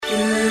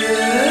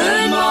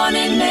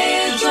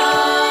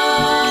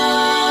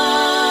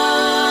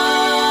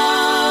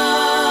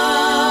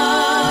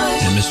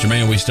Mr.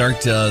 Mayor, we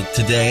start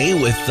today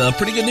with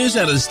pretty good news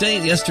out of the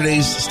state.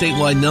 Yesterday's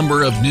statewide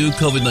number of new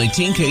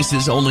COVID-19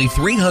 cases, only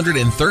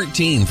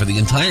 313 for the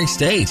entire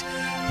state.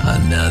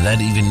 And that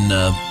even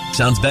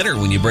sounds better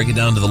when you break it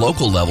down to the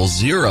local level.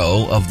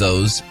 0 of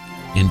those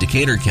in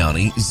Decatur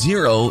County,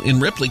 0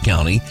 in Ripley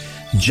County,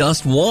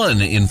 just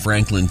 1 in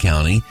Franklin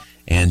County,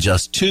 and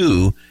just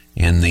 2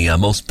 in the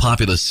most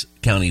populous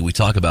county we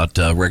talk about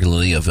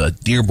regularly of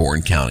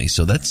Dearborn County.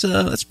 So that's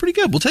pretty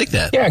good. We'll take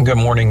that. Yeah, good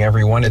morning,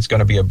 everyone. It's going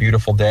to be a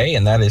beautiful day,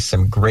 and that is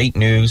some great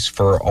news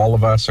for all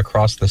of us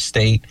across the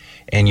state.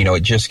 And, you know,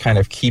 it just kind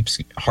of keeps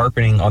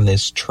harping on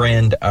this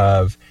trend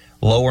of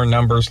lower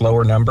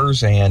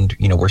numbers, and,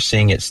 you know, we're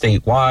seeing it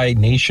statewide,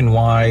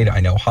 nationwide.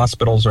 I know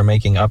hospitals are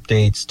making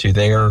updates to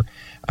their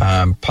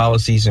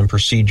policies and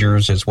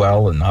procedures as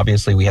well. And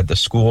obviously we had the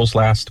schools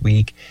last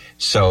week.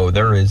 So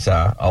there is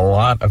a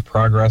lot of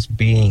progress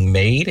being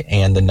made,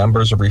 and the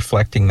numbers are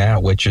reflecting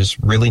that, which is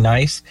really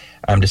nice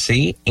to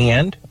see.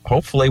 And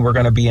hopefully we're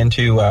going to be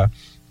into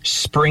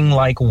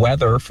spring-like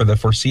weather for the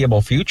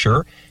foreseeable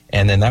future.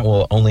 And then that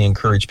will only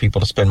encourage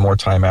people to spend more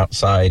time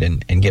outside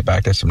and get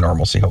back to some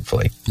normalcy,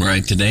 hopefully.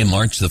 Right. Today,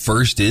 March the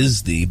 1st,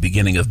 is the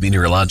beginning of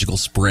meteorological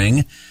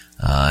spring.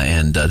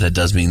 And that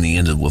does mean the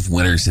end of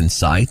winter's in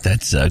sight.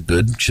 That's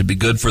good. Should be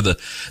good for the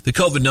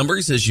COVID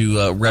numbers, as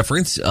you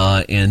reference.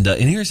 And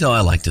here's how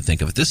I like to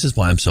think of it. This is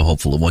why I'm so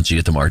hopeful that once you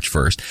get to March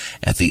 1st,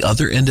 at the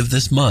other end of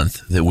this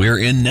month that we're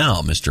in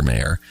now, Mr.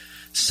 Mayor,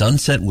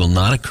 sunset will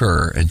not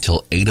occur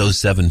until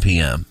 8:07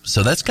 p.m.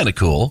 So that's kind of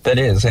cool. That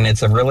is, and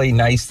it's a really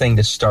nice thing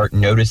to start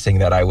noticing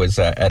that I was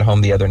at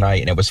home the other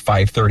night, and it was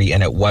 5:30,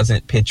 and it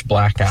wasn't pitch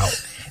black out.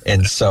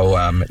 And so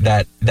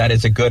that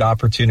is a good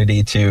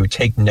opportunity to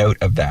take note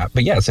of that.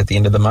 But yes, at the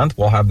end of the month,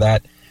 we'll have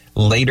that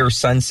later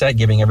sunset,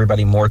 giving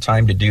everybody more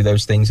time to do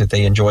those things that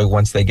they enjoy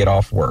once they get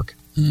off work.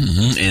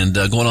 Mm-hmm. And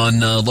going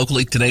on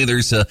locally today,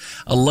 there's a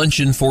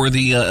luncheon for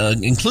the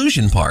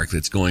Inclusion Park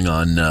that's going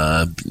on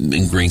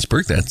in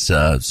Greensburg. That's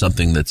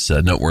something that's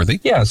noteworthy.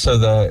 Yeah,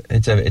 so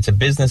it's a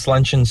business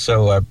luncheon.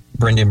 So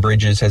Brendan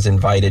Bridges has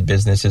invited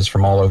businesses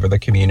from all over the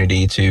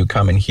community to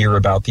come and hear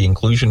about the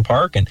Inclusion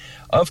Park, and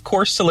of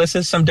course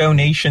solicit some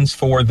donations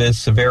for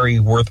this very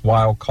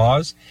worthwhile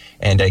cause.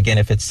 And again,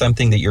 if it's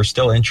something that you're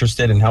still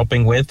interested in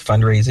helping with,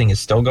 fundraising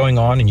is still going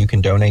on, and you can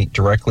donate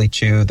directly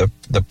to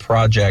the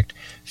project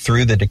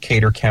through the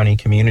Decatur County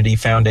Community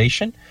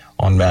Foundation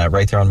on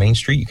right there on Main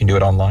Street. You can do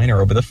it online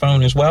or over the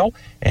phone as well,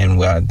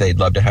 and they'd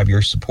love to have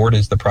your support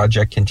as the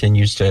project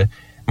continues to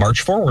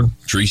march forward.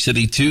 Tree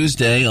City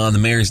Tuesday on the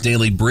Mayor's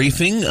Daily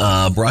Briefing,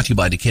 brought to you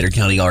by Decatur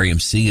County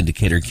REMC and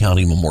Decatur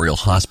County Memorial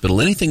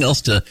Hospital. Anything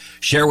else to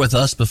share with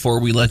us before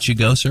we let you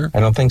go, sir? I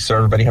don't think so.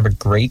 Everybody have a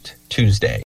great Tuesday.